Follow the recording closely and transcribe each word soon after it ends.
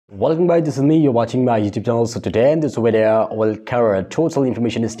Welcome back, this is me, you're watching my YouTube channel. So today in this video, I will cover total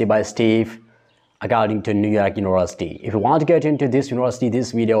information step by step according to New York University. If you want to get into this university,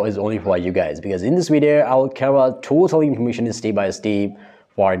 this video is only for you guys, because in this video, I will cover total information step by step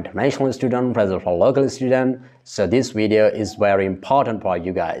for international student, as well for local student. So this video is very important for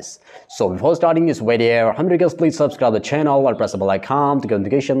you guys. So before starting this video, please subscribe the channel and press the bell icon to get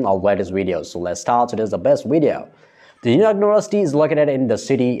notification of latest videos. So let's start today's the best video. The New York University is located in the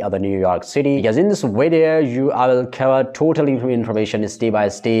city of the New York City. Because in this video, I will cover total information step by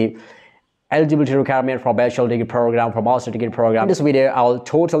step, eligibility requirement for bachelor degree program, for master degree program. In this video, I will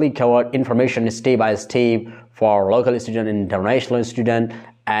totally cover information step by step for local student, international student,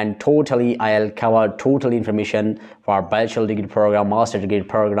 and totally I'll cover total information for bachelor degree program, master degree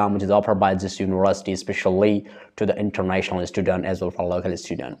program, which is offered by this university, especially to the international student as well for local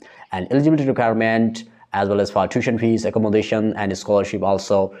student, and eligibility requirement, as well as for tuition fees, accommodation, and scholarship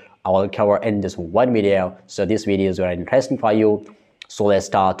also I will cover in this one video. So this video is very interesting for you. So let's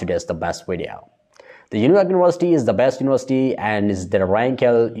start today's the best video. The New York University is the best university and is the ranked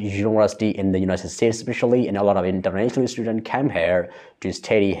university in the United States, especially, and a lot of international students come here to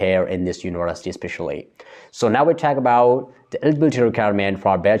study here in this university especially. So now we talk about the eligibility requirement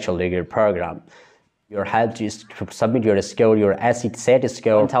for bachelor degree program. You have to submit your score, your SAT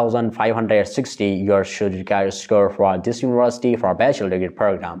score, 1,560. You should require score for this university for bachelor degree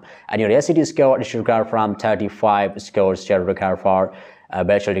program, and your SAT score is required from 35 scores to require for a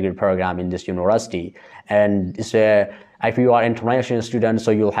bachelor degree program in this university. And if you are international student,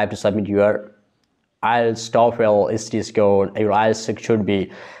 so you'll have to submit your IELTS, TOEFL, SAT score. Your IELTS should be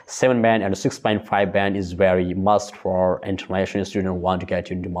 7 band and 6.5 band is very must for international student who want to get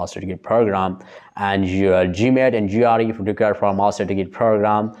into master degree program. And your GMAT and GRE required for master degree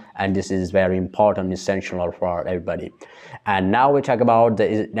program, and this is very important, essential for everybody. And now we talk about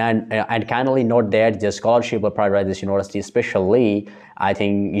and kindly note that the scholarship will provide this university, especially I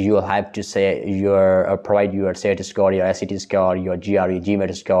think you will have to say provide your SAT score, your SAT score, your GRE,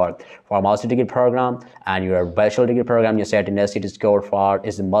 GMAT score for master degree program, and your bachelor degree program, your SAT and SAT score for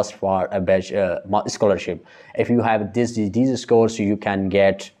is a must for a bachelor scholarship. If you have these scores, you can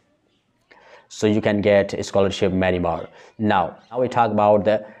get a scholarship many more. Now we talk about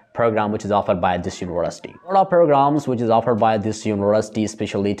the program which is offered by this university. A lot of programs which is offered by this university,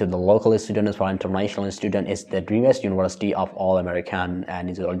 especially to the local students, for international student, is the dreamiest university of all American, and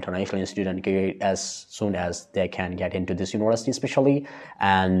is an international student as soon as they can get into this university, especially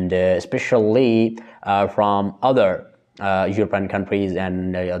from other European countries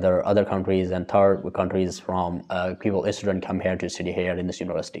and other countries and third countries from students come here to study here in this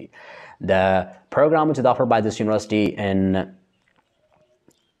university. The program which is offered by this university in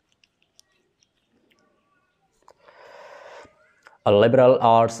liberal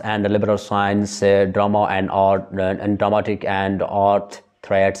arts and liberal science, drama and art, and dramatic and art,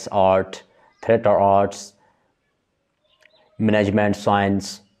 theater arts, management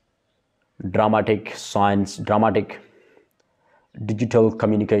science, dramatic digital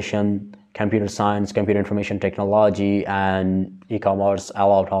communication, computer science, computer information technology, and e-commerce, a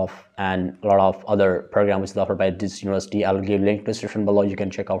lot of other programs which is offered by this university. I'll give link to the description below. You can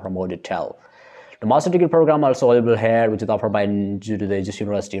check out for more detail. The master degree program also available here, which is offered by this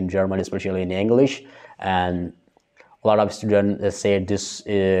university in Germany, especially in English, and a lot of students say this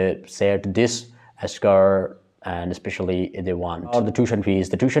score, and especially they want the tuition fees.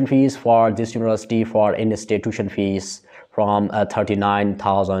 The tuition fees for this university for in-state tuition fees from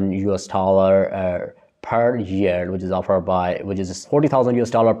 $39,000 per year, which is offered by, which is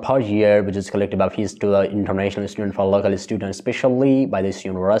 $40,000 per year, which is collectible fees to the international student for local students, especially by this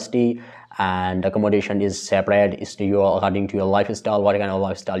university. And accommodation is separate. It's according to your lifestyle, what kind of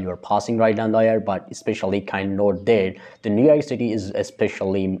lifestyle you're passing right down there. But especially kind note that the New York City is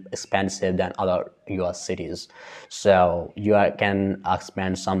especially expensive than other US cities. So you can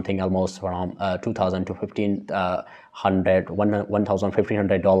spend something almost from $2,000 to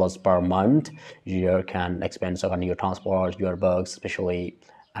 $1,500 per month. You can expense on your transport, your books, especially,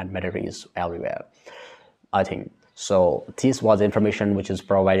 and materials everywhere, I think. So this was information which is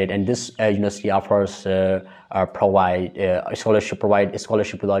provided, and this university offers provide a scholarship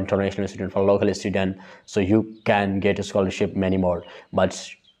to the international student for local student, so you can get a scholarship many more.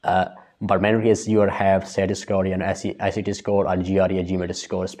 But many cases you have SAT score and SAT score and GRE and GMAT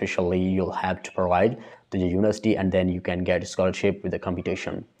score, especially you'll have to provide to the university, and then you can get a scholarship with the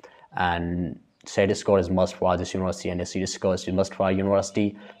computation. And SAT score is must for this university, and SAT score is must for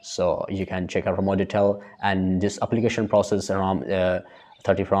university. So you can check out for more detail. And this application process around is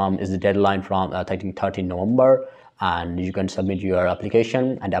the deadline from 13 November, and you can submit your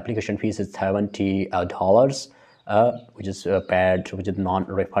application, and the application fees is $70, which is paid, which is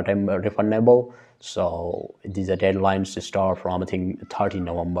non-refundable. So these are deadlines to start from, I think, 30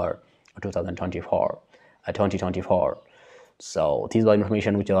 November 2024. So these are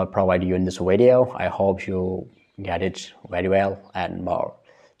information which I'll provide you in this video. I hope you get it very well and more.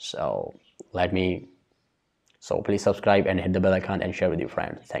 So please subscribe and hit the bell icon and share with your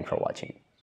friends. Thanks for watching.